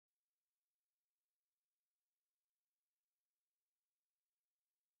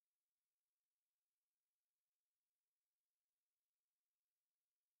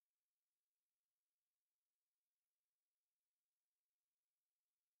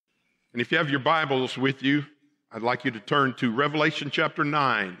And if you have your Bibles with you, I'd like you to turn to Revelation chapter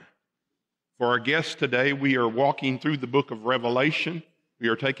 9. For our guests today, we are walking through the book of Revelation. We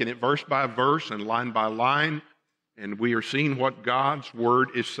are taking it verse by verse and line by line, and we are seeing what God's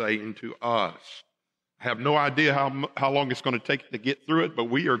Word is saying to us. I have no idea how long it's going to take to get through it, but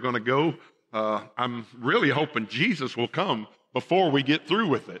we are going to go. I'm really hoping Jesus will come before we get through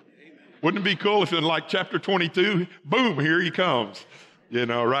with it. Wouldn't it be cool if in like chapter 22, boom, here he comes,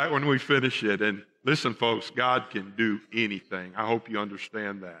 right when we finish it. And listen, folks, God can do anything. I hope you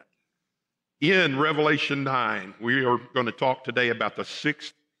understand that. In Revelation 9, we are going to talk today about the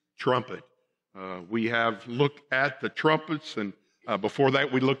sixth trumpet. We have looked at the trumpets, and before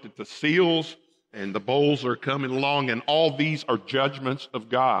that we looked at the seals, and the bowls are coming along, and all these are judgments of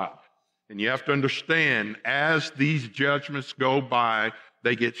God. And you have to understand, as these judgments go by,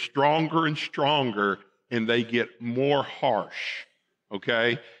 they get stronger and stronger, and they get more harsh,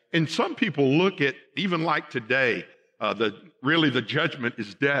 okay? And some people look at, even like today, the judgment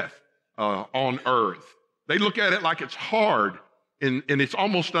is death on earth. They look at it like it's hard, and it's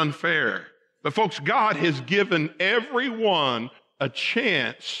almost unfair. But folks, God has given everyone a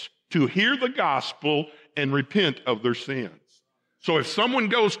chance to hear the gospel and repent of their sins. So if someone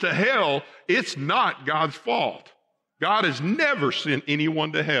goes to hell, it's not God's fault. God has never sent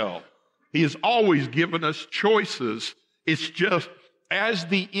anyone to hell. He has always given us choices. It's just as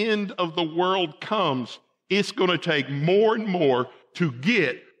the end of the world comes, it's going to take more and more to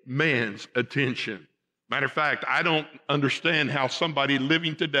get man's attention. Matter of fact, I don't understand how somebody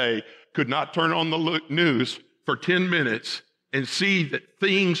living today could not turn on the news for 10 minutes and see that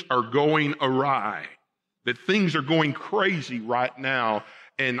things are going awry, that things are going crazy right now.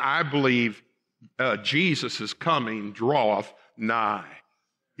 And I believe Jesus is coming, draweth nigh.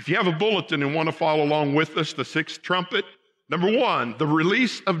 If you have a bulletin and want to follow along with us, the sixth trumpet, number one, the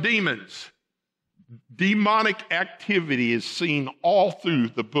release of demons. Demonic activity is seen all through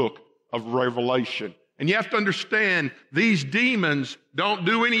the book of Revelation. And you have to understand, these demons don't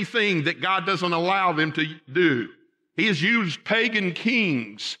do anything that God doesn't allow them to do. He has used pagan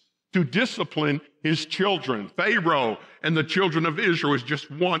kings to discipline his children. Pharaoh and the children of Israel is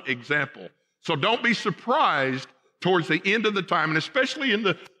just one example. So don't be surprised towards the end of the time, and especially in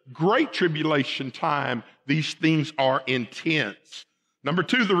the great tribulation time, these things are intense. Number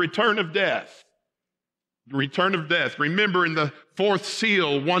two, the return of death. The return of death. Remember, in the fourth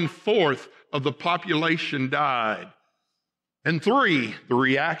seal, 1/4 of the population died. And three, the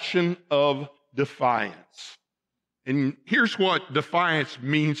reaction of defiance. And here's what defiance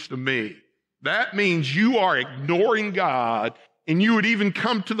means to me. That means you are ignoring God, and you would even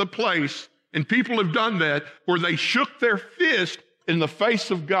come to the place, and people have done that, where they shook their fist in the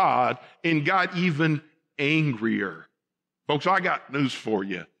face of God and got even angrier. Folks, I got news for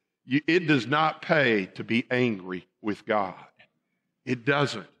you. It does not pay to be angry with God. It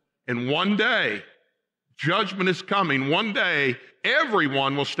doesn't. And one day, judgment is coming. One day,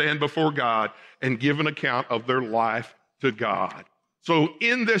 everyone will stand before God and give an account of their life to God. So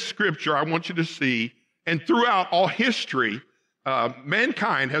in this scripture, I want you to see, and throughout all history,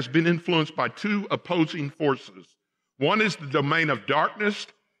 mankind has been influenced by two opposing forces. One is the domain of darkness,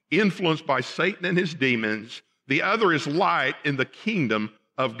 influenced by Satan and his demons. The other is light in the kingdom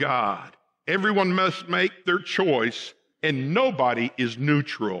of God. Everyone must make their choice, and nobody is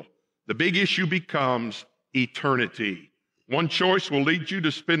neutral. The big issue becomes eternity. One choice will lead you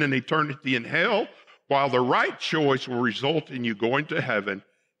to spend an eternity in hell, while the right choice will result in you going to heaven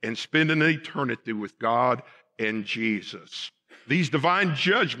and spending an eternity with God and Jesus. These divine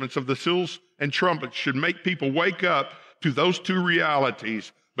judgments of the seals and trumpets should make people wake up to those two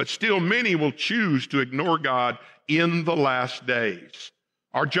realities, but still many will choose to ignore God in the last days.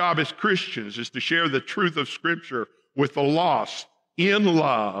 Our job as Christians is to share the truth of Scripture with the lost in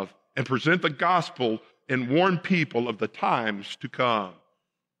love and present the gospel and warn people of the times to come.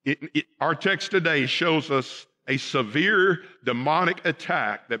 Our text today shows us a severe demonic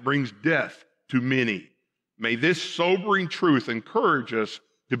attack that brings death to many. May this sobering truth encourage us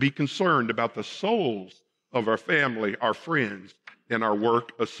to be concerned about the souls of our family, our friends, and our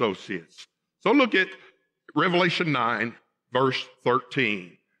work associates. So look at Revelation 9, verse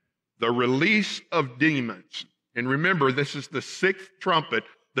 13. The release of demons. And remember, this is the sixth trumpet,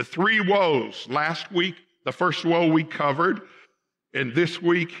 the three woes. Last week, the first woe we covered, and this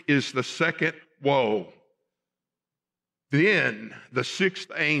week is the second woe. Then the sixth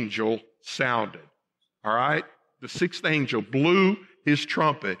angel sounded. All right? The sixth angel blew his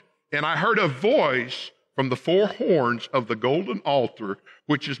trumpet, and I heard a voice from the four horns of the golden altar,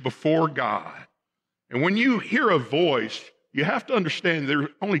 which is before God. And when you hear a voice, you have to understand there are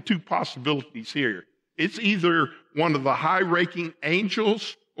only two possibilities here. It's either one of the high-ranking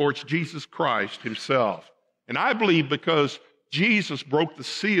angels or it's Jesus Christ himself. And I believe because Jesus broke the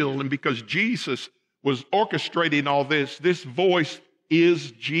seal and because Jesus was orchestrating all this voice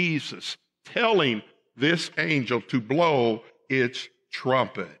is Jesus telling this angel to blow its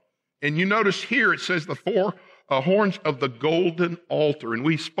trumpet. And you notice here it says the four horns of the golden altar. And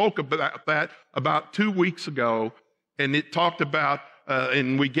we spoke about that about 2 weeks ago. And it talked about,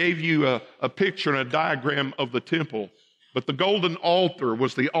 and we gave you a picture and a diagram of the temple. But the golden altar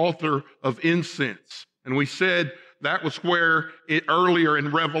was the altar of incense. And we said that was where earlier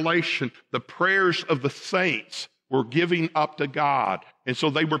in Revelation, the prayers of the saints were giving up to God. And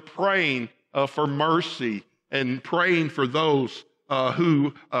so they were praying for mercy and praying for those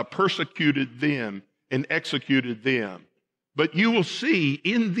who persecuted them and executed them. But you will see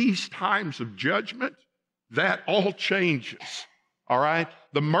in these times of judgment, that all changes, all right?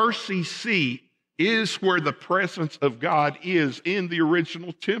 The mercy seat is where the presence of God is in the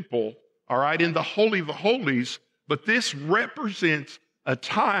original temple, all right, in the Holy of the Holies. But this represents a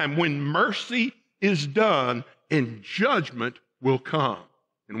time when mercy is done and judgment will come.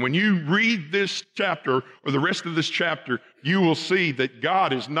 And when you read this chapter or the rest of this chapter, you will see that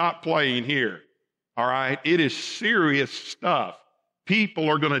God is not playing here. All right? It is serious stuff. People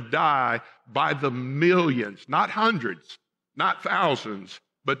are going to die by the millions, not hundreds, not thousands,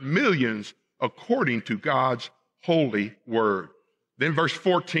 but millions according to God's holy word. Then verse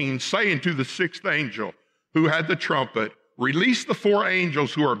 14, saying to the sixth angel who had the trumpet, release the four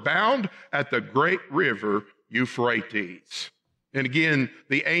angels who are bound at the great river Euphrates. And again,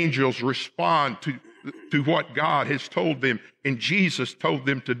 the angels respond to what God has told them and Jesus told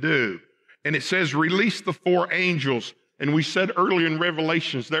them to do. And it says, release the four angels. And we said earlier in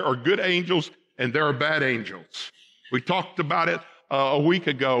Revelations, there are good angels and there are bad angels. We talked about it a week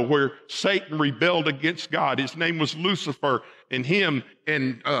ago where Satan rebelled against God. His name was Lucifer, and him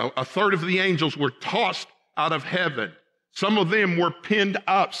and a third of the angels were tossed out of heaven. Some of them were pinned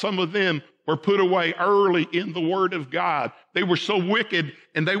up. Some of them were put away early in the Word of God. They were so wicked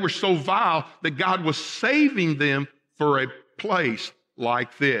and they were so vile that God was saving them for a place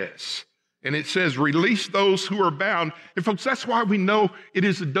like this. And it says, release those who are bound. And folks, that's why we know it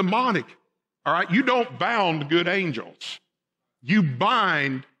is demonic. All right? You don't bound good angels. You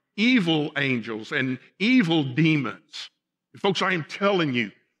bind evil angels and evil demons. And folks, I am telling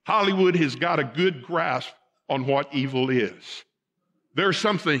you, Hollywood has got a good grasp on what evil is. There's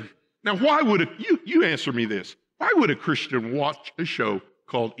something. Now, why would you answer me this? Why would a Christian watch a show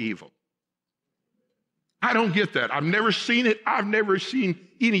called Evil? I don't get that. I've never seen it. I've never seen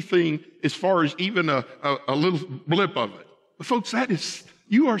anything as far as even a little blip of it. But folks,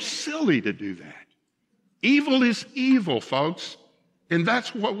 you are silly to do that. Evil is evil, folks. And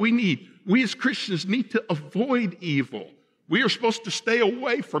that's what we need. We as Christians need to avoid evil. We are supposed to stay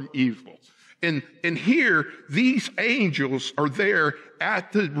away from evil. And here, these angels are there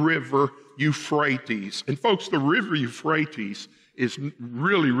at the river Euphrates. And folks, the river Euphrates is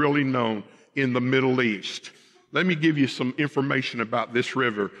really, really known in the Middle East. Let me give you some information about this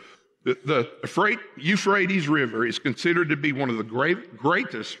river. The Euphrates River is considered to be one of the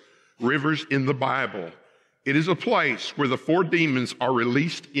greatest rivers in the Bible. It is a place where the four demons are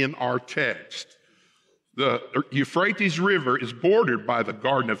released in our text. The Euphrates River is bordered by the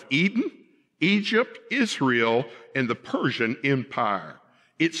Garden of Eden, Egypt, Israel, and the Persian Empire.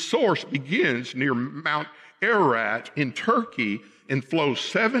 Its source begins near Mount Ararat in Turkey and flows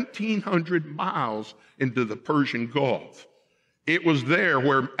 1,700 miles into the Persian Gulf. It was there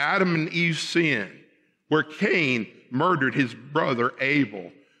where Adam and Eve sinned, where Cain murdered his brother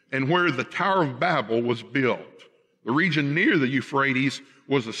Abel, and where the Tower of Babel was built. The region near the Euphrates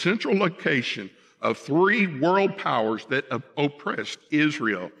was a central location of three world powers that oppressed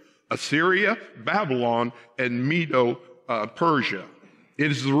Israel: Assyria, Babylon, and Medo-Persia. It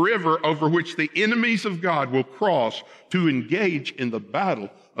is the river over which the enemies of God will cross to engage in the battle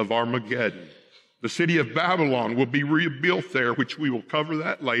of Armageddon. The city of Babylon will be rebuilt there, which we will cover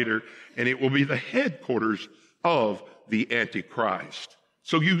that later, and it will be the headquarters of the Antichrist.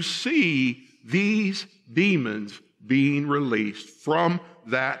 So you see these demons being released from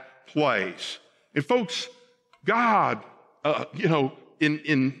that place. And folks, God,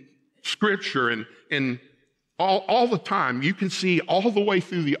 in Scripture and all the time, you can see all the way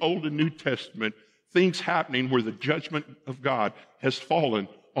through the Old and New Testament things happening where the judgment of God has fallen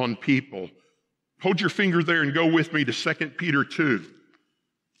on people. Hold your finger there and go with me to 2 Peter 2.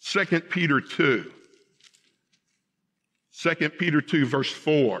 2 Peter 2. 2 Peter 2, verse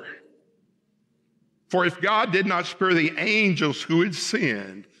 4. For if God did not spare the angels who had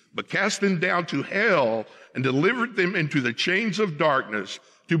sinned, but cast them down to hell and delivered them into the chains of darkness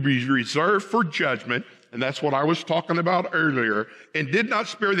to be reserved for judgment, and that's what I was talking about earlier, and did not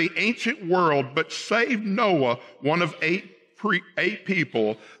spare the ancient world, but saved Noah, one of eight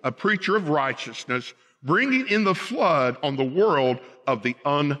people, a preacher of righteousness, bringing in the flood on the world of the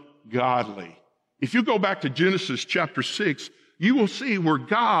ungodly. If you go back to Genesis chapter 6, you will see where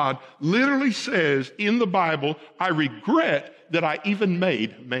God literally says in the Bible, I regret that I even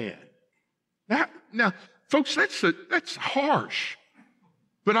made man. Now, folks, that's harsh.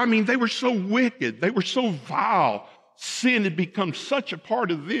 But I mean, they were so wicked. They were so vile. Sin had become such a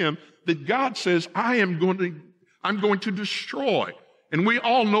part of them that God says, I'm going to destroy. And we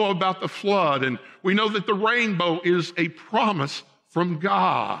all know about the flood, and we know that the rainbow is a promise from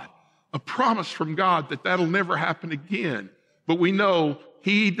God, a promise from God that that'll never happen again. But we know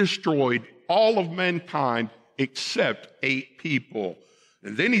he destroyed all of mankind except 8 people.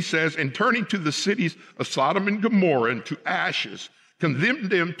 And then he says, and turning to the cities of Sodom and Gomorrah and to ashes, condemned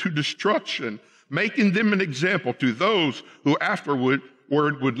them to destruction, making them an example to those who afterward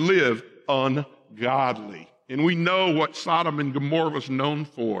would live ungodly. And we know what Sodom and Gomorrah was known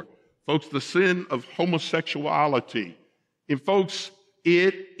for. Folks, the sin of homosexuality. And folks,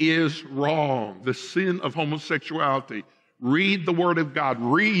 it is wrong. The sin of homosexuality. Read the Word of God.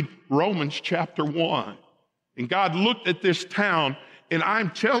 Read Romans chapter 1. And God looked at this town, and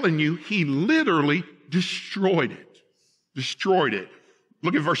I'm telling you, he literally destroyed it. Destroyed it.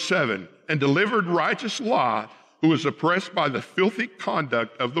 Look at verse 7. And delivered righteous Lot, who was oppressed by the filthy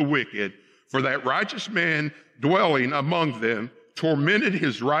conduct of the wicked, for that righteous man dwelling among them tormented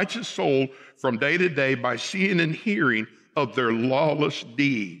his righteous soul from day to day by seeing and hearing of their lawless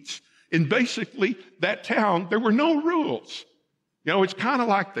deeds. And basically, that town, there were no rules. You know, it's kind of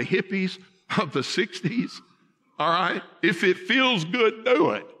like the hippies of the 60s. All right? If it feels good, do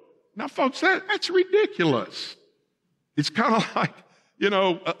it. Now, folks, that's ridiculous. It's kind of like, you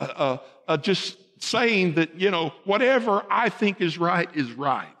know, just saying that, you know, whatever I think is right is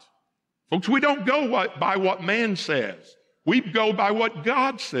right. Folks, we don't go by what man says. We go by what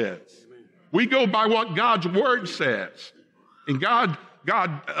God says. We go by what God's word says. And God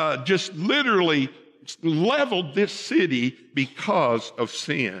just literally leveled this city because of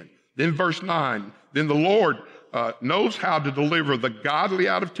sin. Then verse 9, then the Lord knows how to deliver the godly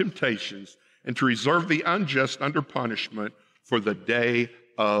out of temptations and to reserve the unjust under punishment for the day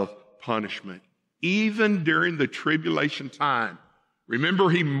of punishment. Even during the tribulation time. Remember,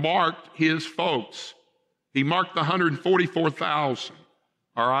 he marked his folks. He marked the 144,000.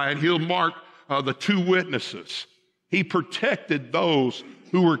 All right, he'll mark the 2 witnesses. He protected those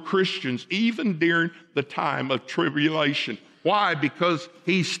who were Christians even during the time of tribulation. Why? Because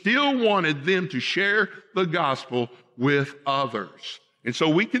he still wanted them to share the gospel with others. And so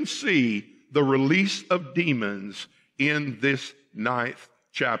we can see the release of demons in this 9th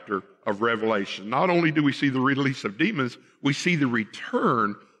chapter of Revelation. Not only do we see the release of demons, we see the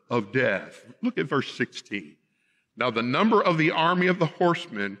return of death. Look at verse 16. Now the number of the army of the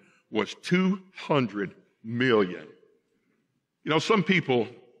horsemen was 200 million. You know, some people,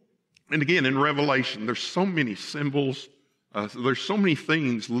 and again in Revelation, there's so many symbols, there's so many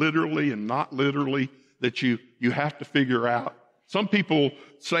things literally and not literally that you have to figure out. Some people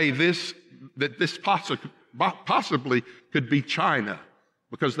say that this possibly could be China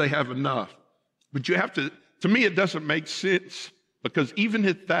because they have enough. But you have to me it doesn't make sense, because even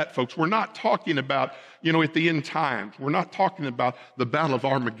at that, folks, we're not talking about, you know, at the end times. We're not talking about the Battle of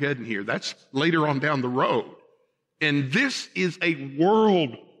Armageddon here. That's later on down the road. And this is a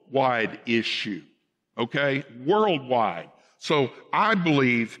worldwide issue, okay? Worldwide. So I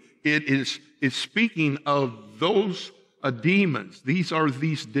believe it is speaking of those demons. These are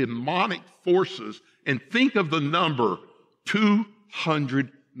these demonic forces. And think of the number,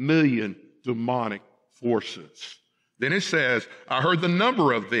 200 million demonic forces. Then it says, I heard the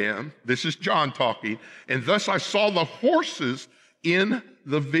number of them. This is John talking. And thus I saw the horses in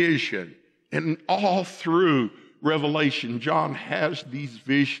the vision. And all through Revelation, John has these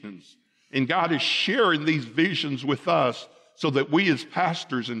visions. And God is sharing these visions with us so that we as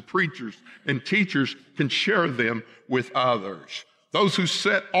pastors and preachers and teachers can share them with others. Those who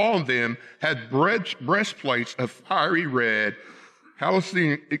sat on them had breastplates of fiery red,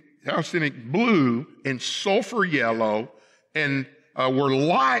 halcyon blue, and sulfur yellow, and were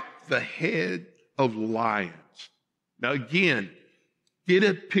like the head of lions. Now again, get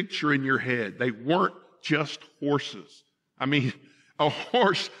a picture in your head. They weren't just horses. I mean, a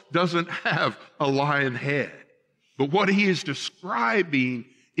horse doesn't have a lion head. But what he is describing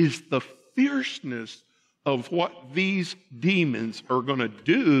is the fierceness of what these demons are going to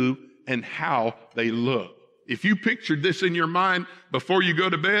do and how they look. If you pictured this in your mind before you go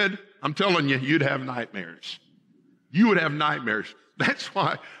to bed, I'm telling you, you'd have nightmares. You would have nightmares. That's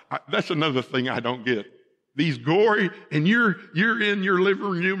why, that's another thing I don't get. These gory, and you're in your living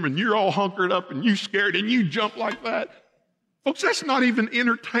room and you're all hunkered up and you scared and you jump like that. Folks, that's not even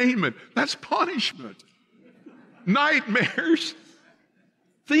entertainment. That's punishment. Nightmares.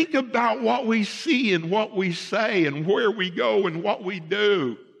 Think about what we see and what we say and where we go and what we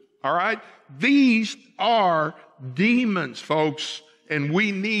do. All right? These are demons, folks, and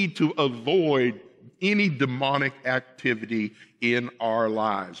we need to avoid any demonic activity in our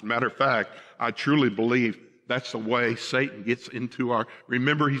lives. Matter of fact, I truly believe that's the way Satan gets into our...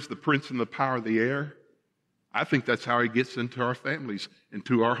 Remember, he's the prince and the power of the air? I think that's how he gets into our families,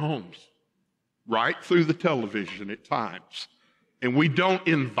 into our homes. Right through the television at times. And we don't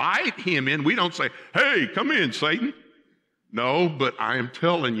invite him in. We don't say, hey, come in, Satan. No, but I am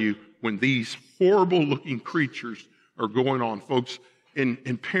telling you, when these horrible-looking creatures are going on, folks,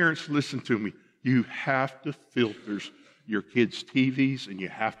 and parents, listen to me, you have to filter your kids' TVs and you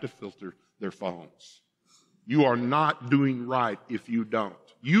have to filter their phones. You are not doing right if you don't.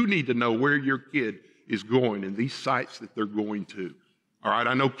 You need to know where your kid is going and these sites that they're going to. All right,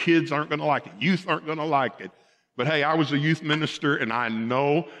 I know kids aren't going to like it. Youth aren't going to like it. But hey, I was a youth minister and I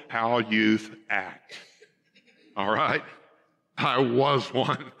know how youth act. All right? I was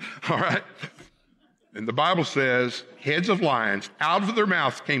one. All right? And the Bible says, heads of lions, out of their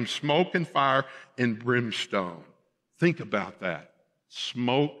mouths came smoke and fire and brimstone. Think about that.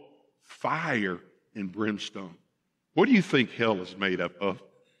 Smoke, fire, and brimstone. What do you think hell is made up of?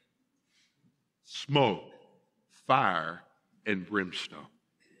 Smoke, fire, and brimstone.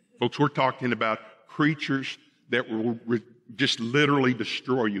 Folks, we're talking about creatures that will just literally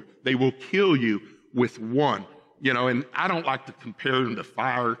destroy you. They will kill you with one. You know, and I don't like to compare them to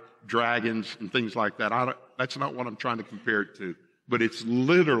fire dragons and things like that. That's not what I'm trying to compare it to. But it's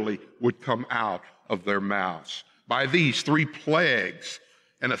literally would come out of their mouths. By these 3 plagues,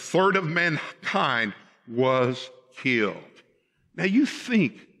 and 1/3 of mankind was killed. Now you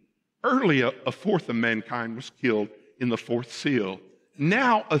think, earlier 1/4 of mankind was killed in the 4th seal.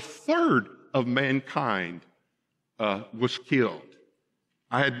 Now 1/3 of mankind was killed.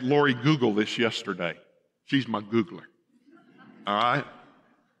 I had Lori Google this yesterday. She's my Googler. All right?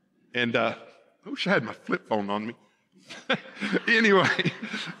 And I wish I had my flip phone on me. Anyway,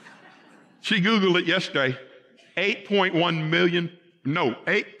 she Googled it yesterday. 8.1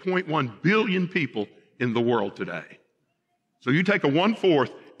 billion people in the world today. So you take a 1/4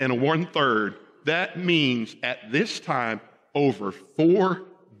 and a 1/3, that means at this time over 4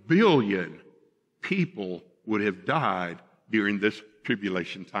 billion people would have died during this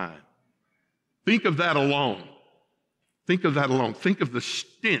tribulation time. Think of that alone. Think of that alone. Think of the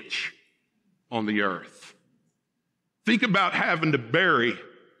stench on the earth. Think about having to bury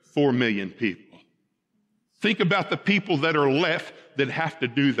 4 million people. Think about the people that are left that have to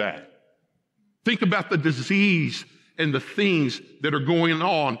do that. Think about the disease and the things that are going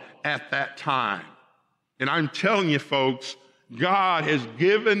on at that time. And I'm telling you, folks, God has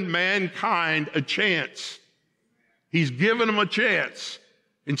given mankind a chance. He's given them a chance.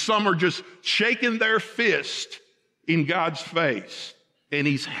 And some are just shaking their fist in God's face. And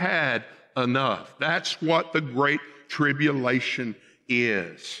he's had enough. That's what the Great Tribulation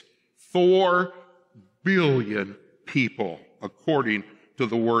is. 4 billion people, according to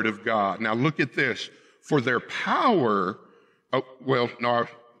the Word of God. Now look at this. For their power, I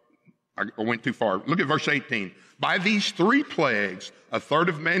went too far. Look at verse 18. By these 3 plagues, 1/3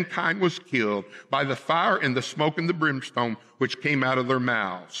 of mankind was killed by the fire and the smoke and the brimstone which came out of their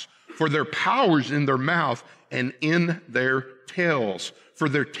mouths. For their powers in their mouth and in their tails. For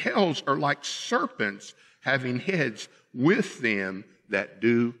their tails are like serpents having heads with them that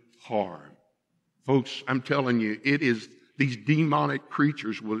do harm. Folks, I'm telling you, it is these demonic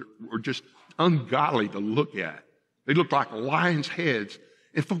creatures were just ungodly to look at. They look like lions' heads.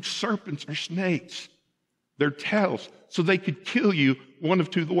 And folks, serpents are snakes. Their tails, so they could kill you one of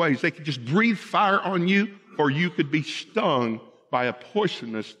 2 ways. They could just breathe fire on you, or you could be stung by a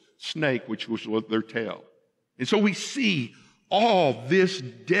poisonous snake, which was with their tail. And so we see all this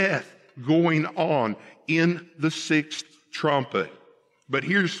death going on in the 6th trumpet. But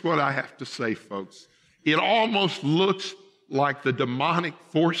here's what I have to say, folks. It almost looks like the demonic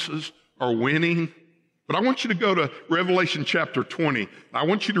forces are winning. But I want you to go to Revelation chapter 20. I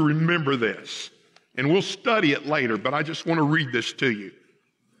want you to remember this. And we'll study it later, but I just want to read this to you.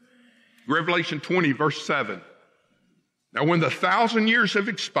 Revelation 20, verse 7. Now when the 1,000 years have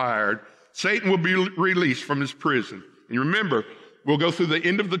expired, Satan will be released from his prison. And remember, we'll go through the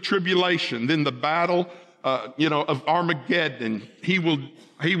end of the tribulation, then the battle, of Armageddon. He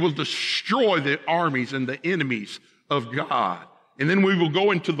will destroy the armies and the enemies of God. And then we will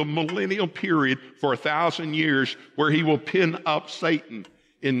go into the millennial period for 1,000 years where he will pin up Satan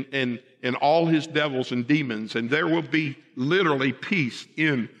and all his devils and demons. And there will be literally peace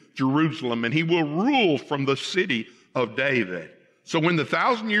in Jerusalem. And he will rule from the city of David. So when the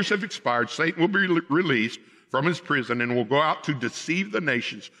 1,000 years have expired, Satan will be released from his prison and will go out to deceive the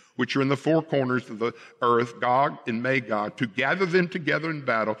nations which are in the four corners of the earth, Gog and Magog, to gather them together in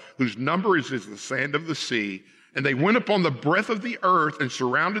battle, whose number is as the sand of the sea. And they went upon the breadth of the earth and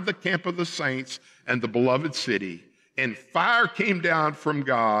surrounded the camp of the saints and the beloved city. And fire came down from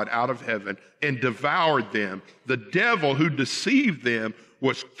God out of heaven and devoured them. The devil who deceived them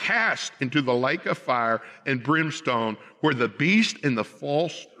was cast into the lake of fire and brimstone, where the beast and the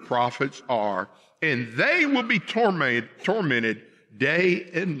false prophets are. And they will be tormented day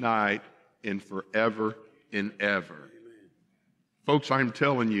and night and forever and ever. Amen. Folks, I'm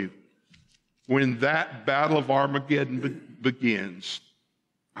telling you, when that battle of Armageddon begins,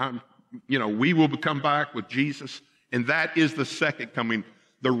 we will come back with Jesus, and that is the second coming.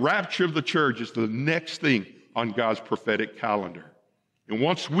 The rapture of the church is the next thing on God's prophetic calendar. And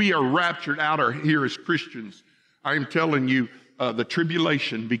once we are raptured out of here as Christians, I am telling you, the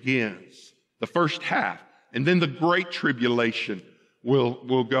tribulation begins, the first half, and then the great tribulation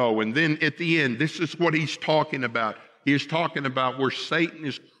will go. And then at the end, this is what he's talking about. He is talking about where Satan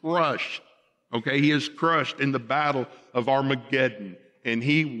is crushed. Okay, he is crushed in the battle of Armageddon, and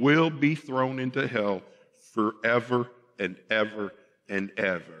he will be thrown into hell forever and ever and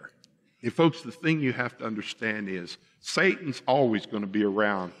ever. And folks, the thing you have to understand is Satan's always going to be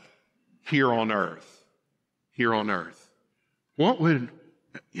around here on earth. Here on earth. What would,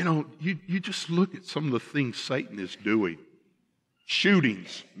 you just look at some of the things Satan is doing.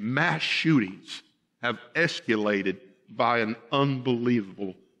 Shootings, mass shootings have escalated by an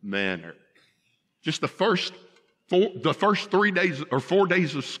unbelievable manner. Just the first 3 days or 4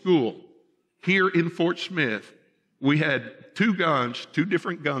 days of school here in Fort Smith, we had two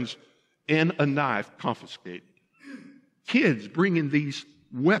different guns, and a knife confiscated. Kids bringing these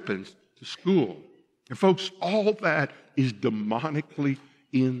weapons to school. And folks, all that is demonically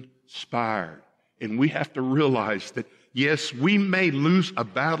inspired. And we have to realize that, yes, we may lose a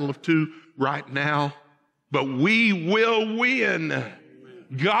battle of two right now, but we will win.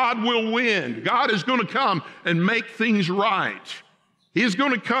 God will win. God is going to come and make things right. He's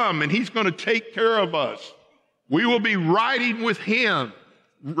going to come and he's going to take care of us. We will be riding with him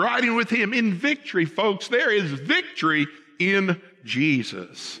in victory, folks. There is victory in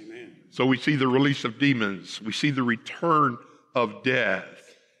Jesus. Amen. So we see the release of demons. We see the return of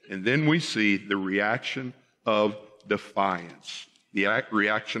death. And then we see the reaction of defiance. The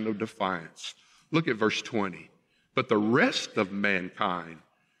reaction of defiance. Look at verse 20. But the rest of mankind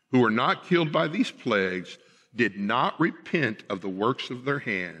who were not killed by these plagues did not repent of the works of their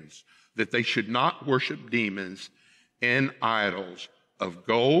hands, that they should not worship demons and idols of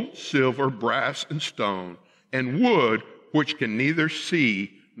gold, silver, brass, and stone, and wood, which can neither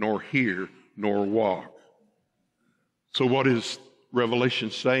see nor hear nor walk. So what is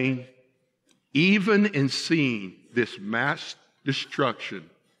Revelation saying? Even in seeing this mass destruction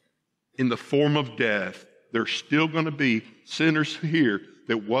in the form of death, there's still going to be sinners here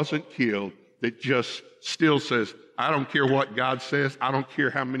that wasn't killed, that just still says, I don't care what God says. I don't care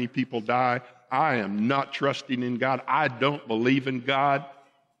how many people die. I am not trusting in God. I don't believe in God.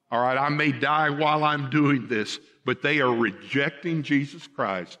 All right, I may die while I'm doing this, but they are rejecting Jesus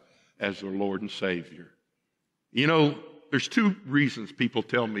Christ as their Lord and Savior. There's two reasons people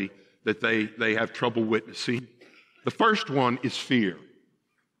tell me that they have trouble witnessing. The first one is fear.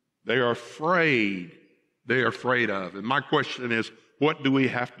 They are afraid. They are afraid of. And my question is, what do we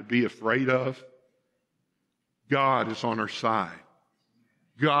have to be afraid of? God is on our side.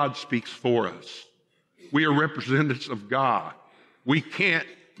 God speaks for us. We are representatives of God. We can't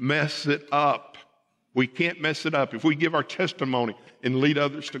mess it up. We can't mess it up if we give our testimony and lead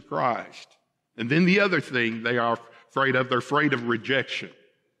others to Christ. And then the other thing they are afraid of, they're afraid of rejection.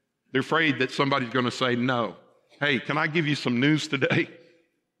 They're afraid that somebody's going to say no. Hey, can I give you some news today?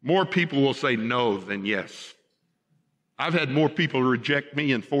 More people will say no than yes. I've had more people reject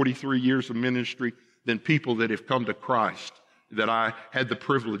me in 43 years of ministry than people that have come to Christ, that I had the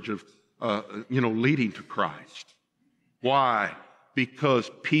privilege of, leading to Christ. Why?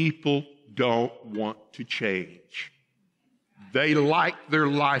 Because people don't want to change. They like their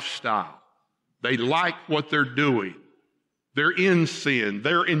lifestyle. They like what they're doing. They're in sin.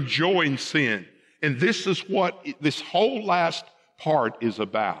 They're enjoying sin. And this is what this whole last part is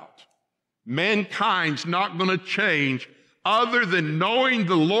about. Mankind's not going to change other than knowing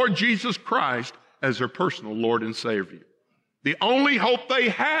the Lord Jesus Christ as their personal Lord and Savior. The only hope they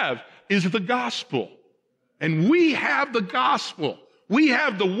have is the gospel. And we have the gospel. We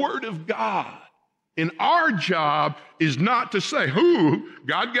have the Word of God. And our job is not to say, "Who?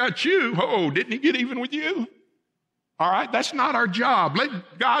 God got you. Oh, didn't he get even with you?" All right, that's not our job.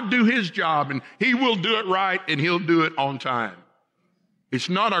 Let God do his job, and he will do it right, and he'll do it on time. It's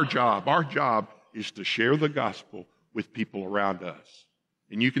not our job. Our job is to share the gospel with people around us.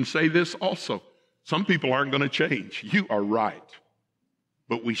 And you can say this also. Some people aren't going to change. You are right.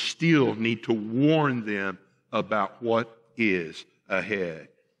 But we still need to warn them about what is ahead.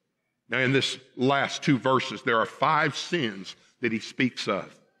 Now, in this last two verses, there are 5 sins that he speaks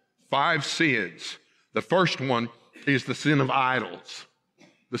of. 5 sins. The first one is the sin of idols.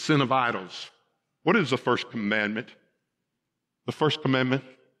 The sin of idols. What is the first commandment? The first commandment,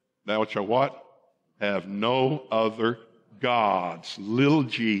 thou shalt what? Have no other gods, little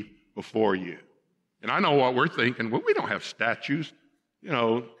g, before you. And I know what we're thinking. Well, we don't have statues. You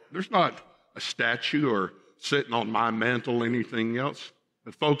know, there's not a statue or sitting on my mantle, anything else.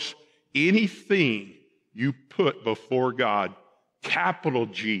 But folks, anything you put before God, capital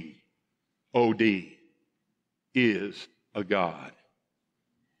G-O-D, is a God.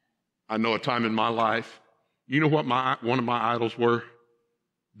 I know a time in my life, you know what one of my idols were?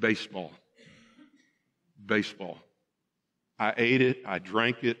 Baseball. Baseball. I ate it, I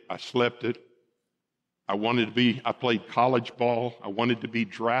drank it, I slept it. I played college ball. I wanted to be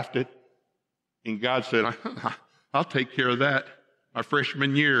drafted. And God said, I'll take care of that. My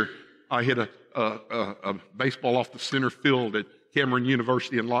freshman year, I hit a baseball off the center field at Cameron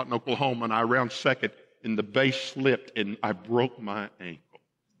University in Lawton, Oklahoma, and I ran second, and the base slipped, and I broke my ankle.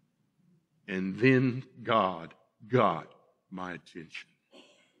 And then God got my attention.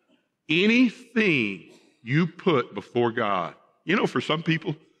 Anything you put before God, you know, for some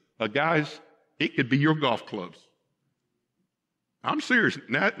people, guys, it could be your golf clubs. I'm serious.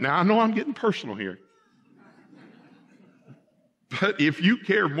 Now I know I'm getting personal here. But if you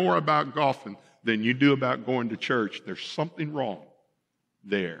care more about golfing than you do about going to church, there's something wrong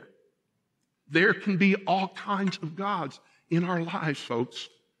there. There can be all kinds of gods in our lives, folks.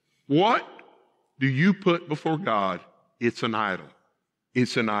 What do you put before God? It's an idol.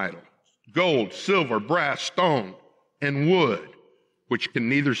 It's an idol. Gold, silver, brass, stone, and wood, which can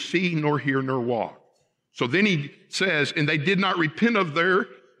neither see nor hear nor walk. So then he says, and they did not repent of their,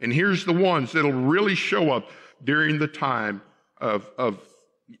 and here's the ones that'll really show up during the time of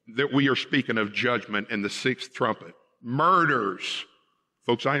that we are speaking of judgment and the 6th trumpet. Murders.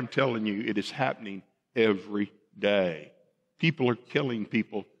 Folks, I am telling you, it is happening every day. People are killing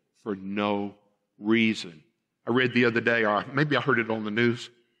people for no reason. I read the other day, or maybe I heard it on the news,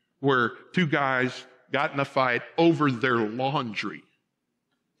 where 2 guys got in a fight over their laundry.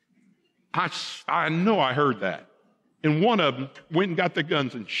 I know I heard that. And one of them went and got the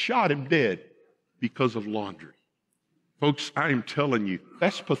guns and shot him dead because of laundry. Folks, I am telling you,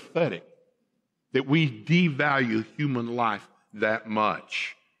 that's pathetic that we devalue human life that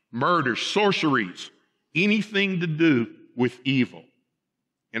much. Murder, sorceries, anything to do with evil.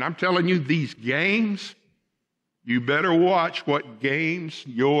 And I'm telling you, these games, you better watch what games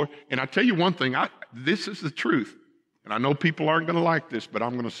and I tell you one thing, this is the truth. And I know people aren't going to like this, but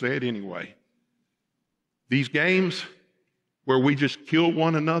I'm going to say it anyway. These games where we just kill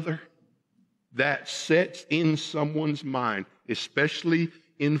one another, that sets in someone's mind, especially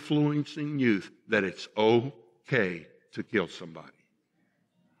influencing youth, that it's okay to kill somebody.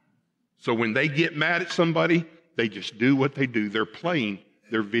 So when they get mad at somebody, they just do what they do. They're playing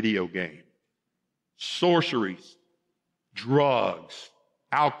their video game. Sorceries, drugs,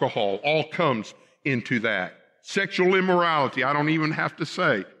 alcohol, all comes into that. Sexual immorality, I don't even have to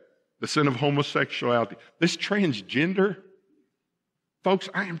say. The sin of homosexuality. This transgender, folks,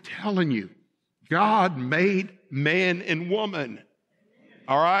 I am telling you, God made man and woman.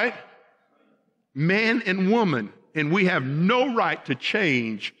 All right? Man and woman. And we have no right to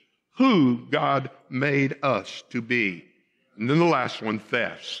change who God made us to be. And then the last one,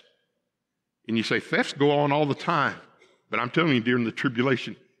 thefts. And you say, thefts go on all the time. But I'm telling you, during the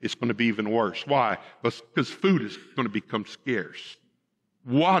tribulation, it's going to be even worse. Why? Because food is going to become scarce.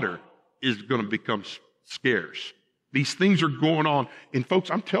 Water is going to become scarce. These things are going on. And folks,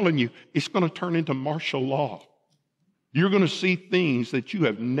 I'm telling you, it's going to turn into martial law. You're going to see things that you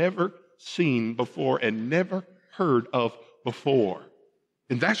have never seen before and never heard of before.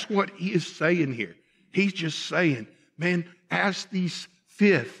 And that's what he is saying here. He's just saying, man, as these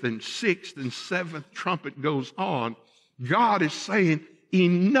fifth and sixth and seventh trumpet goes on, God is saying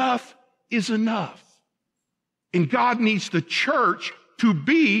enough is enough. And God needs the church to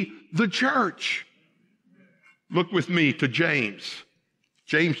be the church. Look with me to James.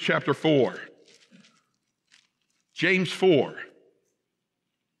 James chapter 4. James 4,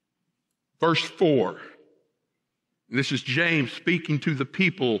 verse 4. And this is James speaking to the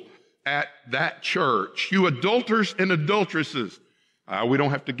people at that church. You adulterers and adulteresses. We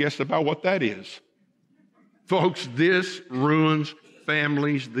don't have to guess about what that is. Folks, this ruins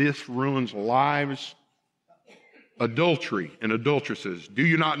families. This ruins lives. Adultery and adulteresses. Do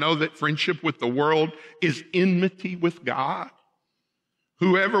you not know that friendship with the world is enmity with God?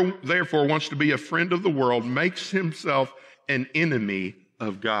 Whoever therefore wants to be a friend of the world makes himself an enemy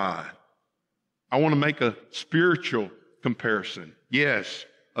of God. I want to make a spiritual comparison. Yes,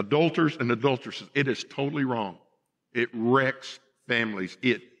 adulterers and adulteresses. It is totally wrong. It wrecks families.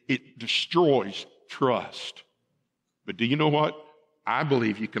 It destroys trust. But do you know what? I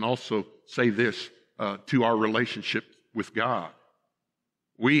believe you can also say this to our relationship with God.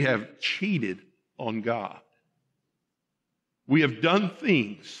 We have cheated on God. We have done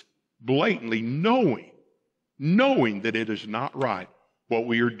things blatantly knowing that it is not right what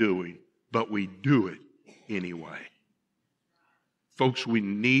we are doing, but we do it anyway. Folks, we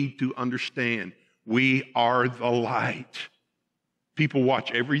need to understand we are the light. People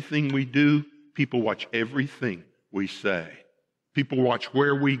watch everything we do. People watch everything we say. People watch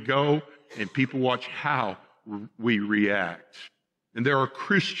where we go, and people watch how we react. And there are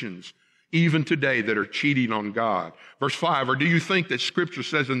Christians even today that are cheating on God. Verse 5, or do you think that Scripture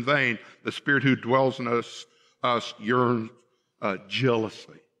says in vain, the Spirit who dwells in us yearns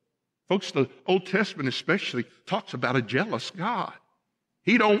jealously? Folks, the Old Testament especially talks about a jealous God.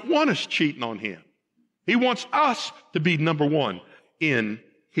 He don't want us cheating on him. He wants us to be number one in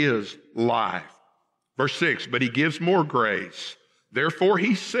his life. Verse 6, but he gives more grace. Therefore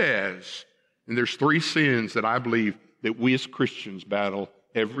he says, and there's three sins that I believe that we as Christians battle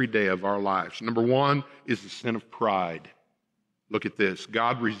every day of our lives. Number one is the sin of pride. Look at this.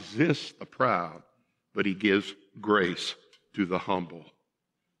 God resists the proud, but he gives grace to the humble.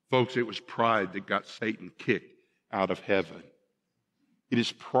 Folks, it was pride that got Satan kicked out of heaven. It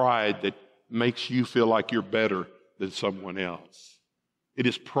is pride that makes you feel like you're better than someone else. It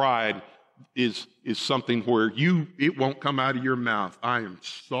is pride is something where it won't come out of your mouth. I am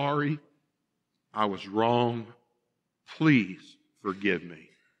sorry. I was wrong. Please forgive me.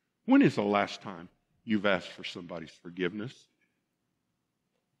 When is the last time you've asked for somebody's forgiveness?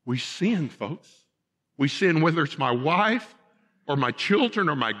 We sin, folks. We sin whether it's my wife or my children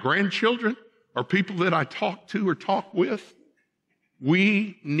or my grandchildren or people that I talk to or talk with.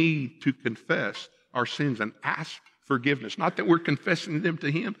 We need to confess our sins and ask forgiveness. Not that we're confessing them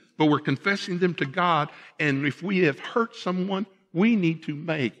to him, but we're confessing them to God. And if we have hurt someone, we need to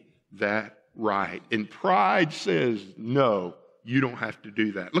make that right. And pride says, no, you don't have to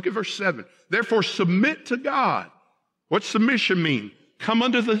do that. Look at verse 7. Therefore, submit to God. What's submission mean? Come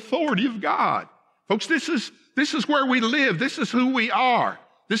under the authority of God. Folks, this is where we live. This is who we are.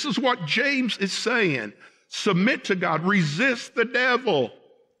 This is what James is saying. Submit to God. Resist the devil.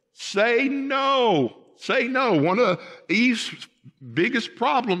 Say no. Say no. One of Eve's biggest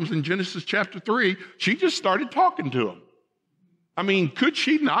problems in Genesis chapter 3, she just started talking to him. I mean, could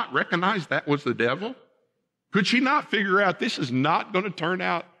she not recognize that was the devil? Could she not figure out this is not going to turn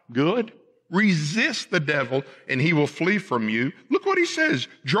out good? Resist the devil and he will flee from you. Look what he says.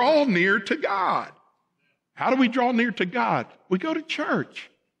 Draw near to God. How do we draw near to God? We go to church.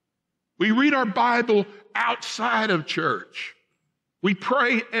 We read our Bible outside of church. We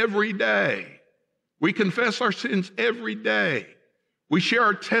pray every day. We confess our sins every day. We share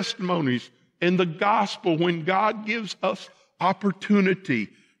our testimonies in the gospel when God gives us opportunity.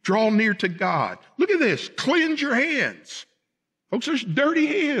 Draw near to God. Look at this. Cleanse your hands. Folks, there's dirty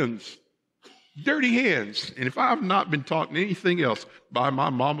hands. Dirty hands. And if I've not been taught anything else by my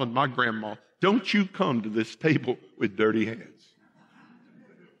mom and my grandma, don't you come to this table with dirty hands.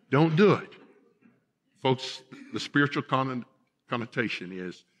 Don't do it. Folks, the spiritual connotation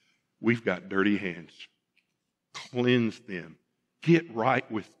is we've got dirty hands. Cleanse them. Get right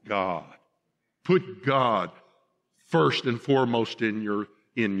with God. Put God first and foremost in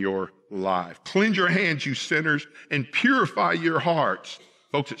your life. Cleanse your hands, you sinners, and purify your hearts.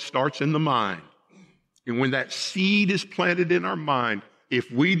 Folks, it starts in the mind. And when that seed is planted in our mind, if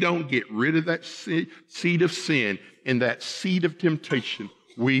we don't get rid of that seed of sin and that seed of temptation,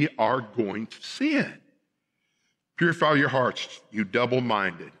 we are going to sin. Purify your hearts, you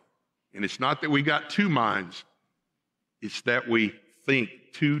double-minded. And it's not that we got two minds. It's that we think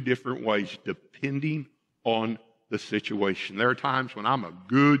two different ways depending on the situation. There are times when I'm a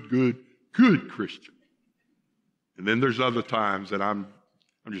good Christian. And then there's other times that I'm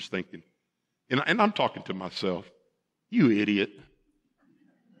just thinking, and I'm talking to myself, you idiot.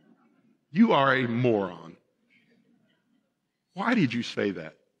 You are a moron. Why did you say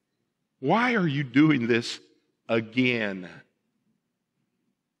that? Why are you doing this again?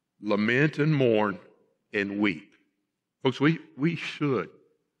 Lament and mourn and weep. Folks, we should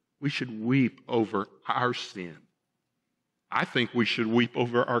weep over our sin. I think we should weep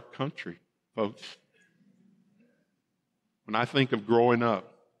over our country, folks. When I think of growing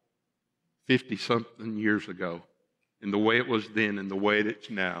up 50-something years ago, and the way it was then and the way it's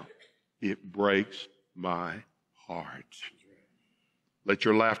now, it breaks my heart. Let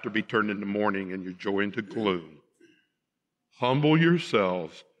your laughter be turned into mourning and your joy into gloom. Humble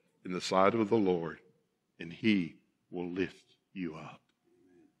yourselves in the sight of the Lord, and He will lift you up.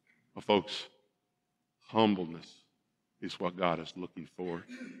 Well, folks, humbleness is what God is looking for.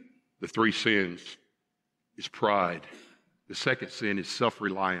 The three sins is pride. The second sin is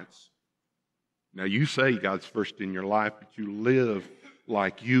self-reliance. Now, you say God's first in your life, but you live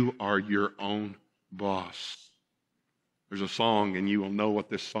like you are your own boss. There's a song, and you will know what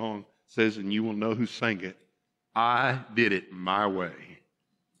this song says, and you will know who sang it. I did it my way.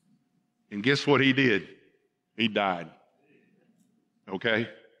 And guess what he did? He died. Okay?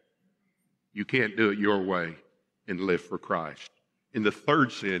 You can't do it your way and live for Christ. In the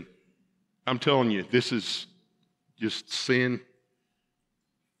third sin, I'm telling you, this is just sin,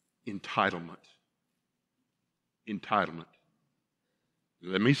 entitlement. Entitlement.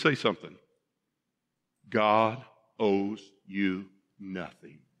 Let me say something. God owes you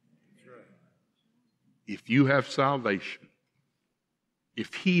nothing. If you have salvation,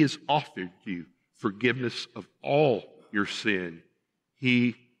 if He has offered you forgiveness of all your sin,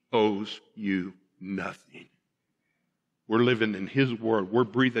 He owes you nothing. We're living in His world. We're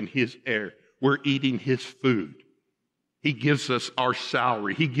breathing His air. We're eating His food. He gives us our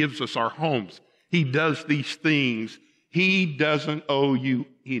salary. He gives us our homes. He does these things. He doesn't owe you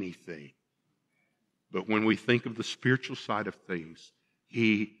anything. But when we think of the spiritual side of things,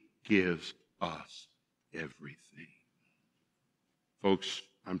 He gives us everything. Folks,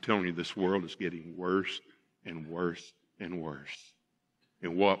 I'm telling you, this world is getting worse and worse and worse.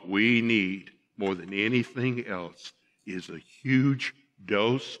 And what we need more than anything else is a huge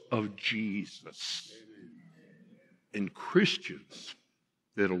dose of Jesus. And Christians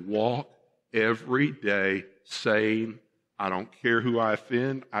that'll walk every day saying, I don't care who I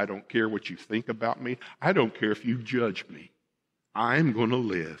offend. I don't care what you think about me. I don't care if you judge me. I'm going to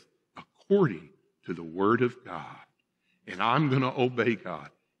live according to the Word of God. And I'm going to obey God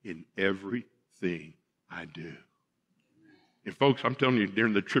in everything I do. And folks, I'm telling you,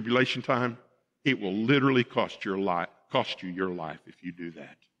 during the tribulation time, it will literally cost you your life if you do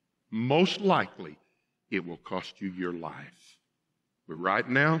that. Most likely, it will cost you your life. But right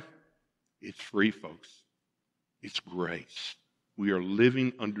now, it's free, folks. It's grace. We are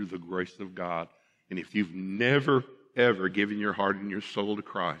living under the grace of God. And if you've never, ever given your heart and your soul to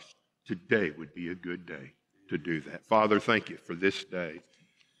Christ, today would be a good day to do that. Father, thank you for this day.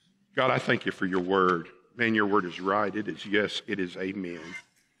 God, I thank you for your word. Man, your word is right. It is yes. It is amen.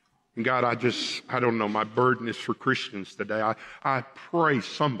 And God, I don't know. My burden is for Christians today. I pray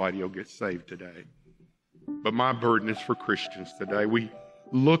somebody will get saved today. But my burden is for Christians today. We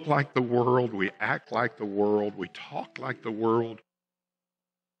look like the world. We act like the world. We talk like the world.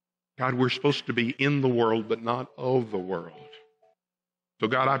 God, we're supposed to be in the world, but not of the world. So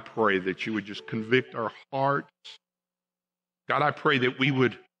God, I pray that you would just convict our hearts. God, I pray that we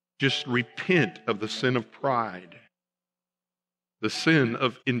would just repent of the sin of pride, the sin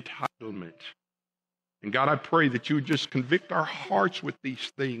of entitlement. And God, I pray that you would just convict our hearts with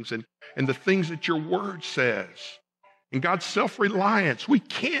these things and the things that your word says. And God, self-reliance. We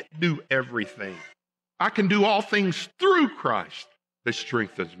can't do everything. I can do all things through Christ that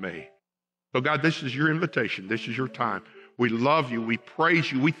strengthens me. So God, this is your invitation. This is your time. We love you. We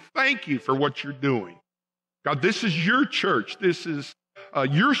praise you. We thank you for what you're doing. God, this is your church. This is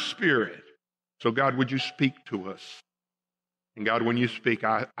your spirit. So God, would you speak to us? And God, when you speak,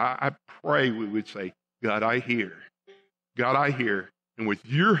 I pray we would say, God, I hear. God, I hear. And with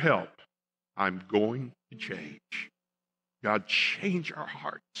your help, I'm going to change. God, change our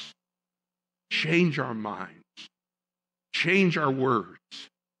hearts. Change our minds. Change our words.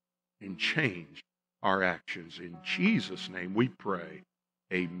 And change our actions. In Jesus' name we pray.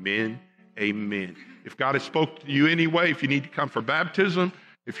 Amen. Amen. If God has spoken to you anyway, if you need to come for baptism,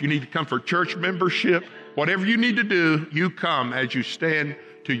 If you need to come for church membership, whatever you need to do, you come as you stand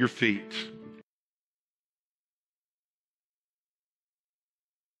to your feet.